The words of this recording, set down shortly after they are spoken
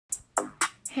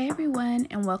Hey everyone,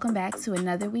 and welcome back to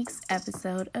another week's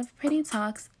episode of Pretty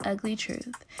Talks Ugly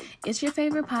Truth. It's your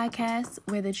favorite podcast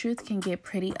where the truth can get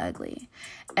pretty ugly.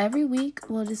 Every week,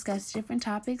 we'll discuss different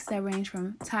topics that range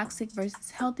from toxic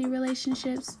versus healthy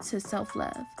relationships to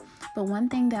self-love. But one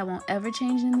thing that won't ever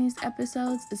change in these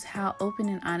episodes is how open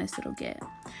and honest it'll get.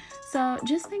 So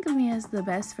just think of me as the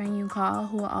best friend you call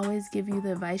who will always give you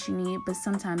the advice you need but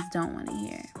sometimes don't want to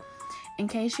hear. In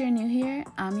case you're new here,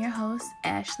 I'm your host,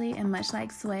 Ashley, and much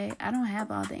like Sway, I don't have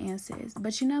all the answers.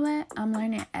 But you know what? I'm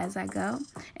learning as I go,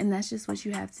 and that's just what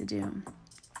you have to do.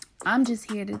 I'm just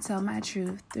here to tell my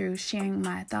truth through sharing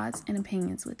my thoughts and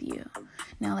opinions with you.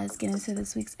 Now let's get into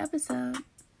this week's episode.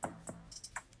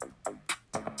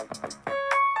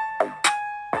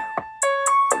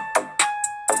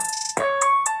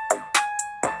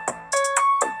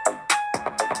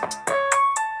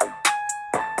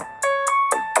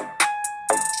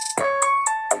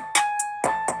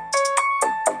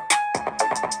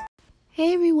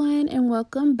 Hey everyone, and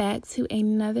welcome back to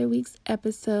another week's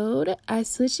episode. I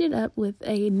switched it up with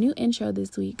a new intro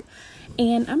this week,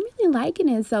 and I'm really liking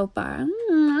it so far. I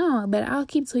don't know, but I'll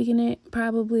keep tweaking it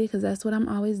probably because that's what I'm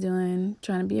always doing,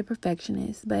 trying to be a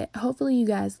perfectionist. But hopefully you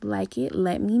guys like it.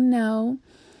 Let me know.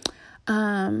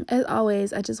 As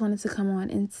always, I just wanted to come on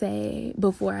and say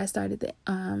before I started the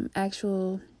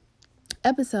actual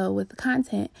episode with the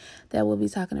content that we'll be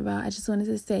talking about, I just wanted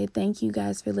to say thank you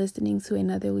guys for listening to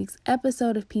another week's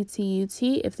episode of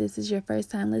PTUT. If this is your first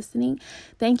time listening,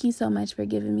 thank you so much for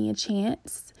giving me a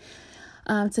chance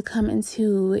to come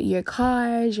into your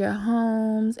cars, your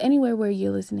homes, anywhere where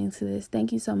you're listening to this.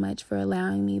 Thank you so much for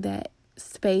allowing me that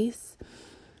space.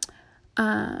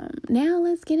 Now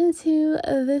let's get into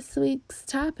this week's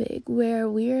topic where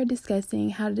we are discussing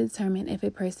how to determine if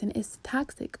a person is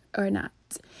toxic or not.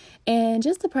 And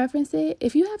just to preference it,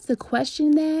 if you have to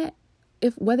question that,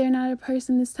 if whether or not a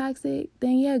person is toxic,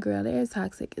 then yeah, girl, they're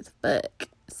toxic as fuck.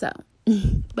 So,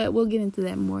 but we'll get into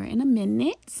that more in a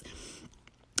minute.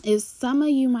 If some of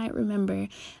you might remember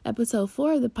episode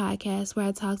 4 of the podcast where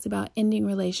I talked about ending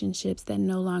relationships that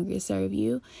no longer serve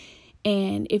you.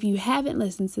 And if you haven't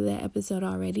listened to that episode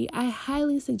already, I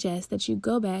highly suggest that you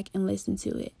go back and listen to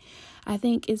it. I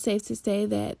think it's safe to say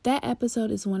that that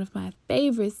episode is one of my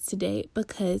favorites to date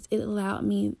because it allowed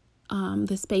me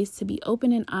the space to be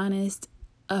open and honest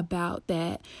about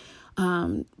that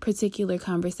particular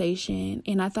conversation.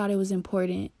 And I thought it was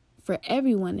important for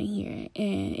everyone to hear.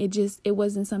 And it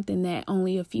wasn't something that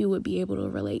only a few would be able to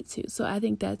relate to. So I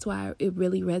think that's why it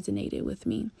really resonated with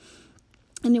me.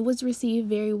 And it was received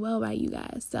very well by you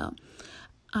guys. So,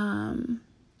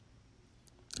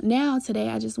 now today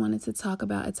I just wanted to talk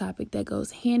about a topic that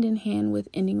goes hand in hand with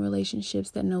ending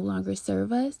relationships that no longer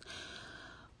serve us,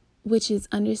 which is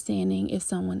understanding if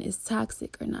someone is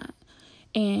toxic or not,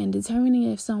 and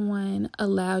determining if someone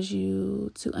allows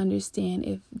you to understand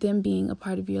if them being a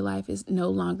part of your life is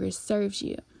no longer serves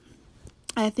you.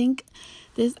 I think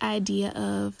this idea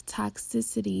of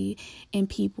toxicity in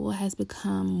people has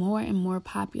become more and more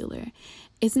popular.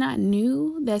 It's not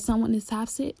new that someone is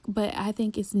toxic, but I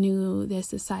think it's new that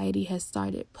society has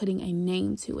started putting a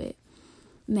name to it.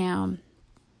 Now,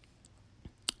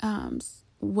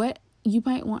 what you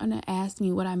might want to ask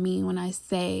me what I mean when I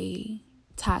say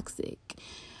toxic.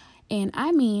 And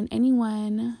I mean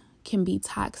anyone can be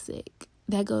toxic.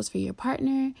 That goes for your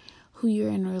partner, who you're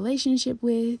in a relationship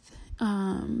with,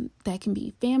 that can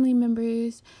be family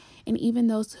members, and even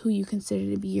those who you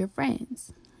consider to be your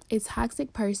friends. A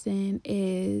toxic person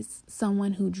is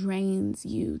someone who drains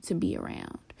you to be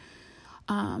around.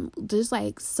 Just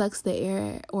like sucks the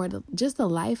air or just the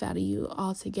life out of you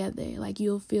altogether. Like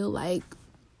you'll feel like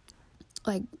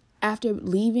after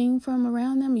leaving from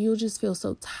around them, you'll just feel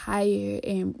so tired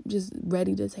and just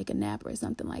ready to take a nap or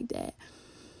something like that.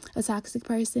 A toxic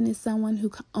person is someone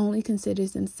who only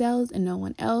considers themselves and no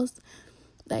one else.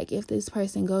 Like if this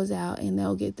person goes out and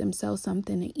they'll get themselves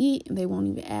something to eat and they won't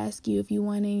even ask you if you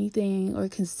want anything or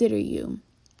consider you.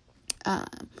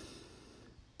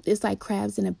 It's like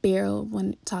crabs in a barrel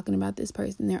when talking about this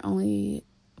person. Their only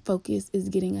focus is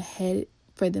getting ahead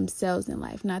for themselves in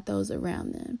life, not those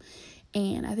around them.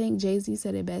 And I think Jay-Z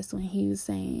said it best when he was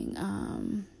saying,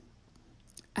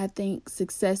 I think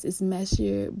success is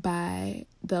measured by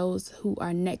those who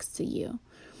are next to you.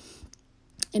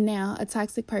 And now a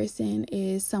toxic person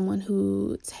is someone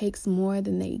who takes more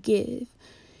than they give.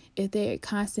 If they're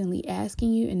constantly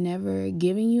asking you and never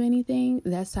giving you anything,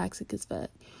 that's toxic as fuck.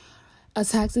 A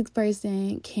toxic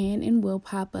person can and will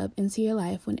pop up into your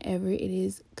life whenever it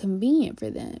is convenient for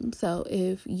them. So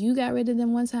if you got rid of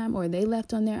them one time or they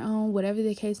left on their own, whatever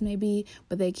the case may be,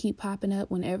 but they keep popping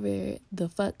up whenever the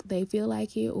fuck they feel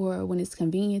like it or when it's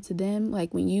convenient to them,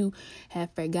 like when you have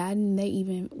forgotten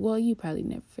you probably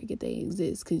never forget they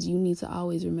exist because you need to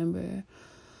always remember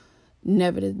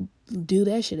never to do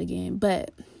that shit again.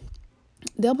 But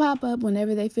they'll pop up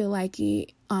whenever they feel like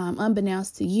it,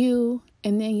 unbeknownst to you.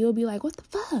 And then you'll be like, what the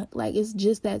fuck? Like, it's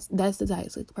just that's the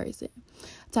toxic person.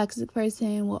 A toxic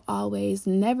person will always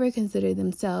never consider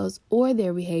themselves or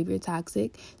their behavior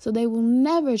toxic. So they will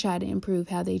never try to improve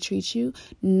how they treat you,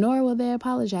 nor will they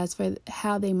apologize for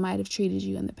how they might have treated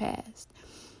you in the past.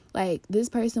 Like, this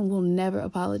person will never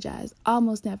apologize,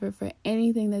 almost never, for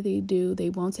anything that they do.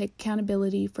 They won't take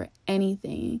accountability for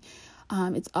anything.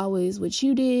 It's always what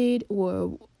you did,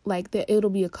 or like that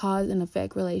it'll be a cause and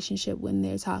effect relationship when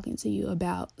they're talking to you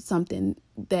about something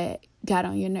that got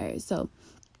on your nerves. So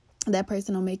that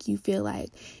person will make you feel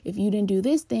like if you didn't do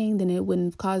this thing, then it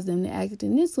wouldn't have caused them to act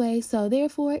in this way. So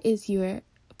therefore, it's your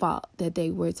fault that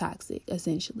they were toxic,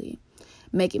 essentially.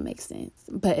 Make it make sense.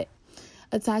 But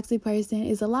a toxic person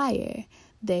is a liar.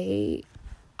 They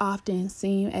often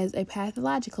seem as a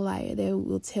pathological liar. They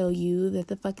will tell you that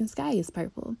the fucking sky is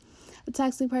purple. A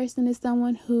toxic person is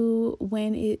someone who,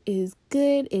 when it is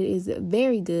good, it is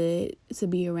very good to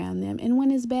be around them. And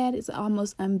when it's bad, it's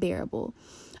almost unbearable.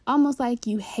 Almost like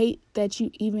you hate that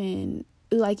you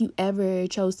ever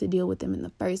chose to deal with them in the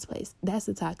first place. That's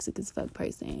a toxic as fuck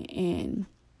person. And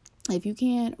if you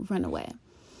can't, run away.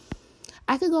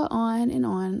 I could go on and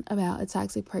on about a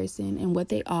toxic person and what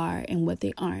they are and what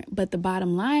they aren't. But the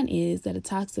bottom line is that a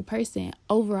toxic person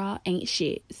overall ain't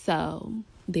shit. So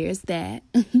there's that.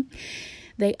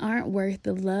 They aren't worth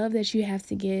the love that you have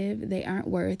to give. They aren't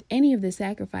worth any of the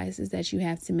sacrifices that you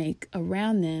have to make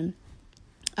around them.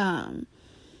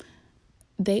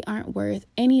 They aren't worth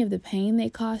any of the pain they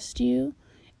cost you.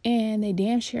 And they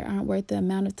damn sure aren't worth the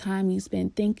amount of time you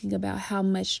spend thinking about how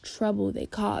much trouble they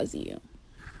cause you.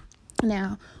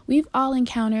 Now, we've all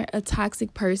encountered a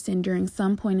toxic person during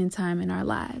some point in time in our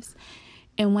lives.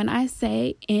 And when I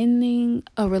say ending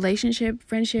a relationship,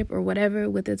 friendship, or whatever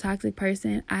with a toxic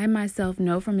person, I myself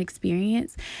know from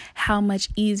experience how much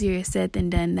easier said than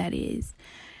done that is.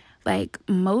 Like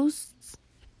more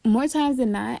times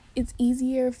than not, it's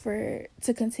easier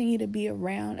to continue to be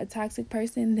around a toxic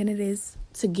person than it is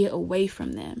to get away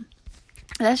from them.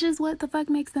 That's just what the fuck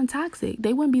makes them toxic.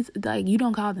 They wouldn't be, like, you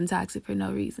don't call them toxic for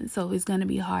no reason. So it's going to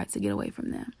be hard to get away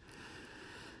from them.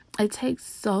 It takes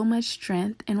so much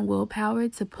strength and willpower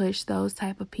to push those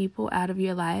type of people out of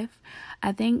your life.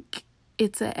 I think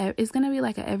it's going to be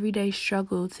like an everyday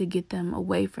struggle to get them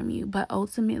away from you. But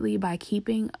ultimately, by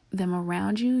keeping them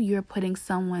around you, you're putting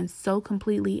someone so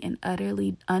completely and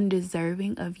utterly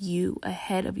undeserving of you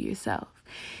ahead of yourself.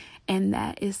 And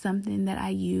that is something that I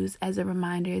use as a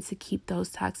reminder to keep those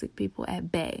toxic people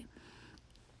at bay.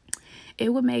 It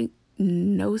would make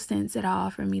no sense at all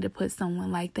for me to put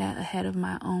someone like that ahead of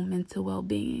my own mental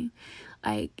well-being.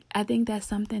 Like, I think that's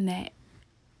something that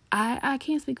I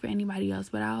can't speak for anybody else,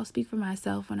 but I'll speak for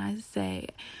myself when I say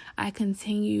I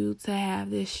continue to have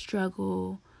this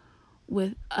struggle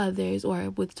with others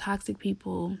or with toxic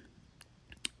people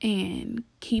and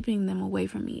keeping them away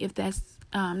from me. If that's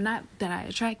not that I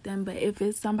attract them, but if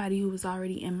it's somebody who was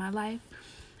already in my life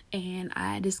and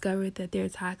I discovered that they're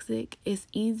toxic, it's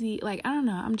easy. Like, I don't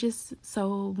know. I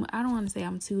don't want to say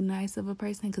I'm too nice of a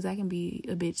person because I can be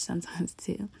a bitch sometimes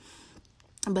too.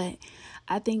 But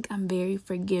I think I'm very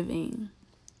forgiving.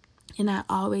 And I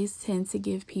always tend to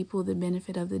give people the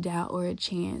benefit of the doubt or a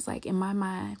chance. Like, in my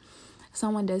mind,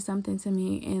 someone does something to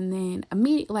me and then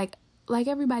immediately, like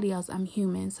everybody else, I'm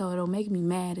human. So it'll make me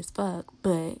mad as fuck.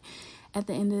 But at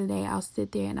the end of the day, I'll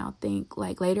sit there and I'll think,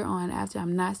 like, later on after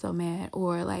I'm not so mad,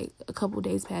 or like a couple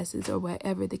days passes or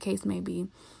whatever the case may be,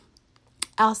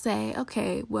 I'll say,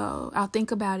 okay, well, I'll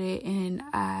think about it, and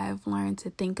I've learned to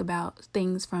think about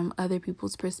things from other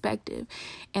people's perspective.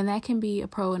 And that can be a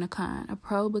pro and a con. A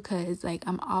pro because, like,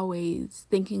 I'm always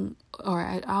thinking, or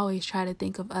I always try to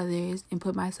think of others and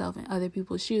put myself in other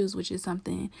people's shoes, which is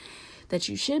something that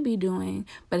you should be doing.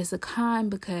 But it's a con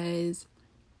because,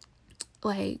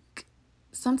 like,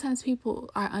 sometimes people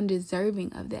are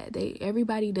undeserving of that.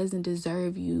 Everybody doesn't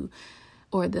deserve you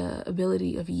or the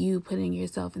ability of you putting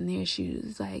yourself in their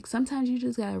shoes. Like, sometimes you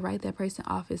just gotta write that person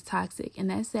off as toxic. And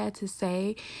that's sad to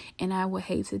say. And I would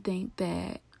hate to think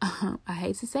that, I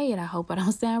hate to say it, I hope I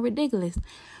don't sound ridiculous,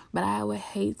 but I would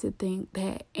hate to think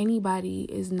that anybody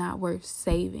is not worth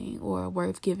saving or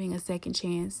worth giving a second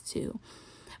chance to.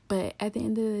 But at the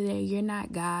end of the day, you're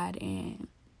not God, and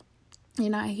You're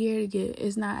not here to get,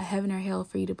 it's not a heaven or hell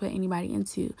for you to put anybody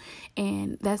into.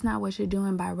 And that's not what you're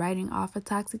doing by writing off a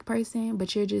toxic person,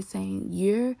 but you're just saying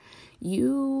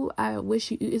I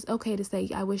wish you, it's okay to say,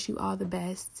 I wish you all the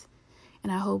best.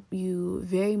 And I hope you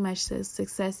very much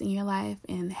success in your life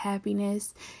and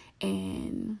happiness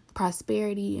and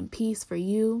prosperity and peace for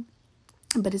you.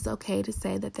 But it's okay to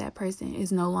say that that person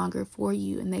is no longer for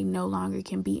you and they no longer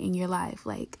can be in your life.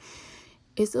 Like,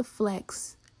 it's a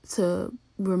flex to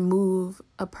remove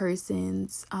a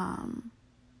person's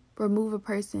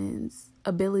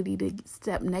ability to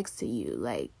step next to you.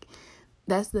 Like,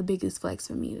 that's the biggest flex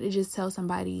for me, to just tell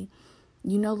somebody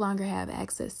you no longer have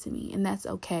access to me, and that's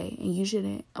okay. And you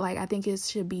shouldn't, like, I think it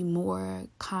should be more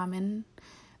common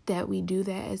that we do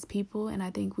that as people, and I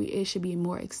think it should be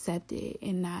more accepted,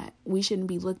 and we shouldn't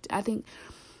be looked, I think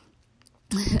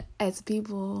as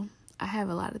people, I have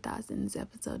a lot of thoughts in this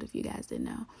episode if you guys didn't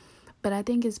know, but I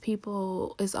think as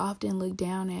people, it's often looked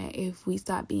down at if we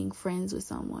stop being friends with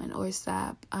someone or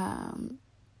stop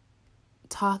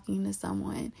talking to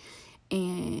someone.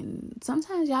 And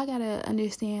sometimes y'all gotta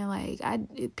understand,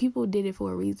 like, people did it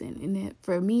for a reason. And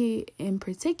for me in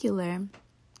particular,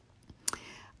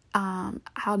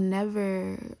 I'll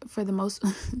never, for the most,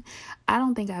 I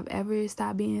don't think I've ever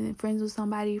stopped being friends with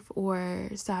somebody or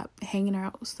stopped hanging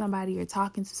out with somebody or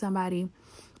talking to somebody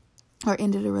or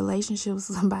ended a relationship with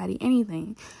somebody,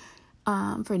 anything,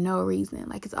 for no reason.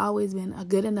 Like, it's always been a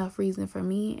good enough reason for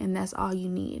me, and that's all you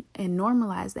need. And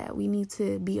normalize that. We need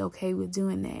to be okay with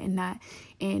doing that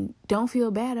and don't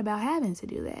feel bad about having to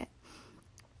do that.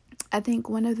 I think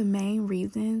one of the main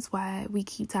reasons why we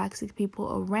keep toxic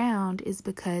people around is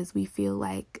because we feel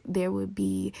like there would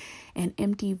be an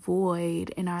empty void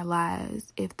in our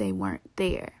lives if they weren't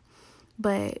there.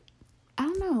 But I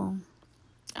don't know.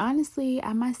 Honestly,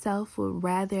 I myself would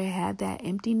rather have that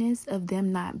emptiness of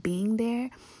them not being there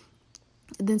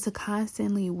than to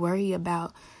constantly worry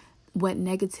about what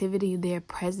negativity their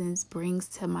presence brings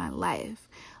to my life.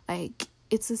 Like,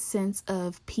 it's a sense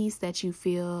of peace that you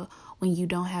feel when you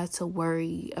don't have to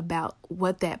worry about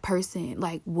what that person,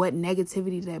 like, what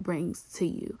negativity that brings to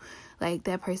you. Like,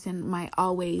 that person might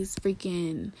always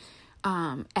freaking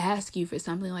ask you for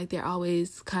something, like they're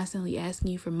always constantly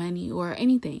asking you for money or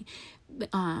anything.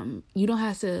 You don't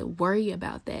have to worry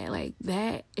about that. Like,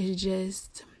 that is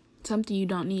just something you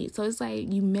don't need. So it's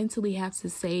like you mentally have to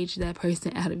sage that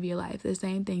person out of your life. The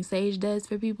same thing Sage does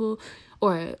for people,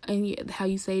 or how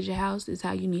you sage your house is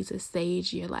how you need to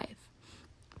sage your life.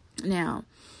 Now,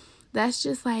 that's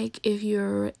just like if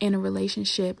you're in a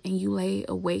relationship and you lay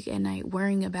awake at night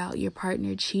worrying about your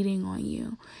partner cheating on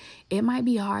you. It might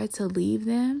be hard to leave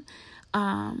them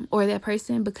or that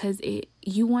person because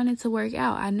you want it to work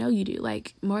out. I know you do.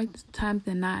 Like, more times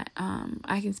than not,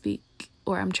 I can speak,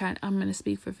 or I'm going to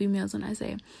speak for females when I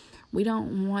say we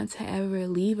don't want to ever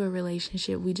leave a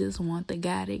relationship. We just want the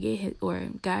guy to get hit, or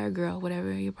guy or girl,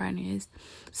 whatever your partner is,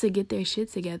 to get their shit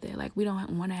together. Like, we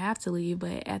don't want to have to leave,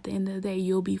 but at the end of the day,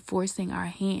 you'll be forcing our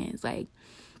hands. Like,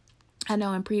 I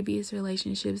know in previous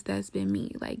relationships, that's been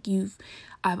me. Like,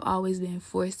 I've always been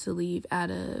forced to leave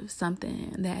out of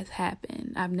something that's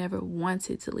happened. I've never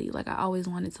wanted to leave. Like, I always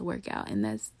wanted to work out. And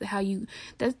that's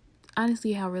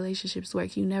honestly how relationships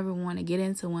work. You never want to get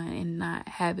into one and not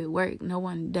have it work. No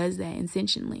one does that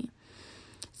intentionally.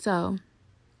 So,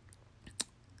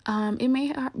 it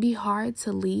may be hard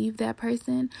to leave that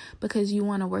person because you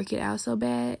want to work it out so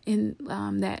bad in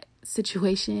that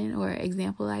situation or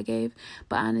example I gave.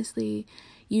 But honestly,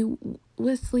 you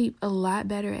would sleep a lot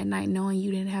better at night knowing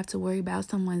you didn't have to worry about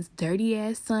someone's dirty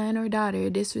ass son or daughter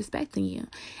disrespecting you.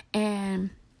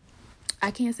 And I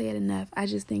can't say it enough. I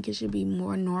just think it should be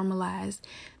more normalized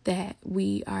that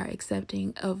we are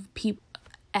accepting of people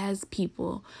as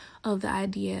people, of the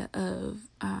idea of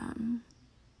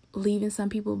leaving some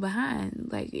people behind.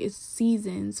 Like, it's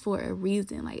seasons for a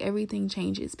reason. Like, everything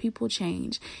changes, people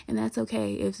change, and that's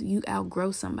okay if you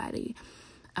outgrow somebody.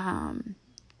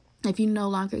 If you no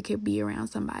longer could be around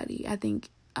somebody, I think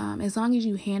as long as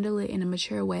you handle it in a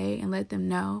mature way and let them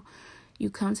know, you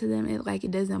come to them,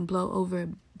 it doesn't blow over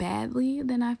badly,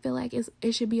 then I feel like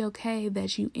it should be okay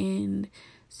that you end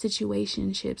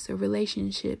situationships or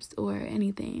relationships or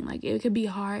anything. Like, it could be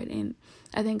hard, and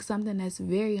I think something that's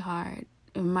very hard,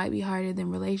 it might be harder than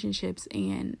relationships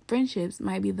and friendships,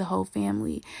 might be the whole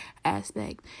family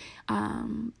aspect.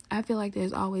 I feel like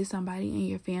there's always somebody in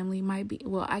your family,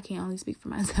 I can only speak for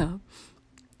myself,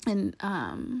 and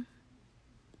I'm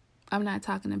not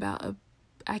talking about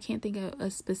I can't think of a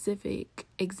specific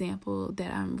example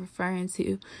that I'm referring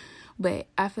to, but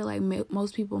I feel like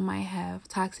most people might have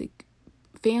toxic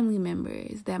family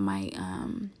members that might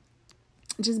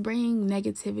just bring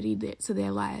negativity to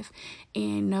their life.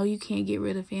 And no, you can't get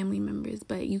rid of family members,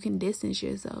 but you can distance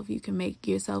yourself. You can make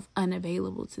yourself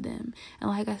unavailable to them. And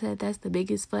like I said, that's the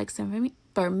biggest flex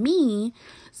for me.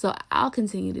 So I'll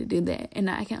continue to do that. And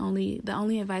the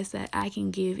only advice that I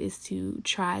can give is to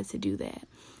try to do that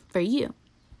for you.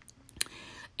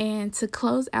 And to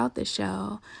close out the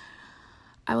show,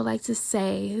 I would like to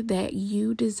say that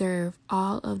you deserve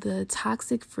all of the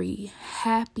toxic-free,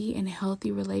 happy, and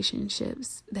healthy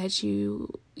relationships that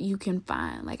you can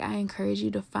find. Like, I encourage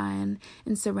you to find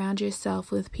and surround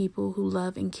yourself with people who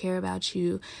love and care about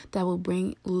you, that will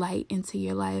bring light into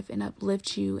your life and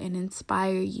uplift you and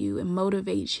inspire you and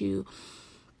motivate you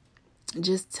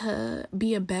just to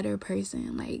be a better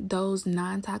person. Like, those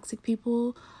non-toxic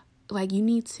people, like, you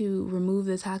need to remove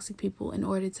the toxic people in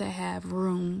order to have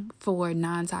room for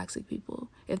non-toxic people,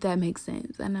 if that makes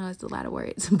sense. I know it's a lot of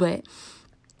words, but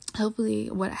hopefully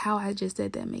how I just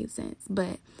said that made sense.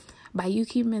 But by you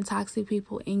keeping toxic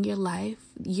people in your life,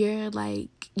 you're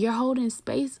holding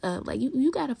space up. Like, you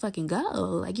gotta fucking go.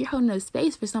 Like, you're holding up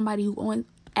space for somebody who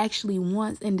actually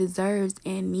wants and deserves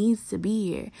and needs to be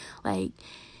here. Like,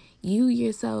 you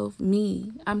yourself,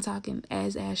 me, I'm talking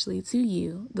as Ashley to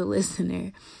you, the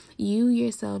listener. You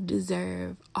yourself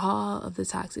deserve all of the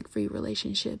toxic-free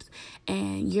relationships.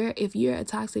 And if you're a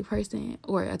toxic person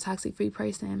or a toxic-free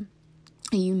person,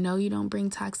 and you know you don't bring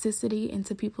toxicity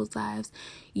into people's lives,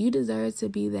 you deserve to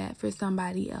be that for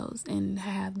somebody else and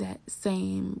have that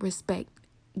same respect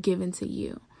given to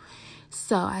you.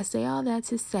 So I say all that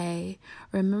to say,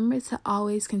 remember to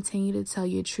always continue to tell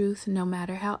your truth, no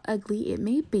matter how ugly it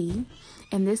may be.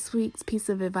 And this week's piece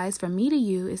of advice from me to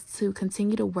you is to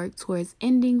continue to work towards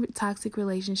ending toxic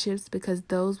relationships, because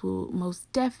those will most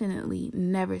definitely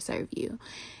never serve you.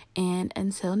 And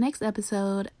until next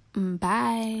episode,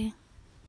 bye.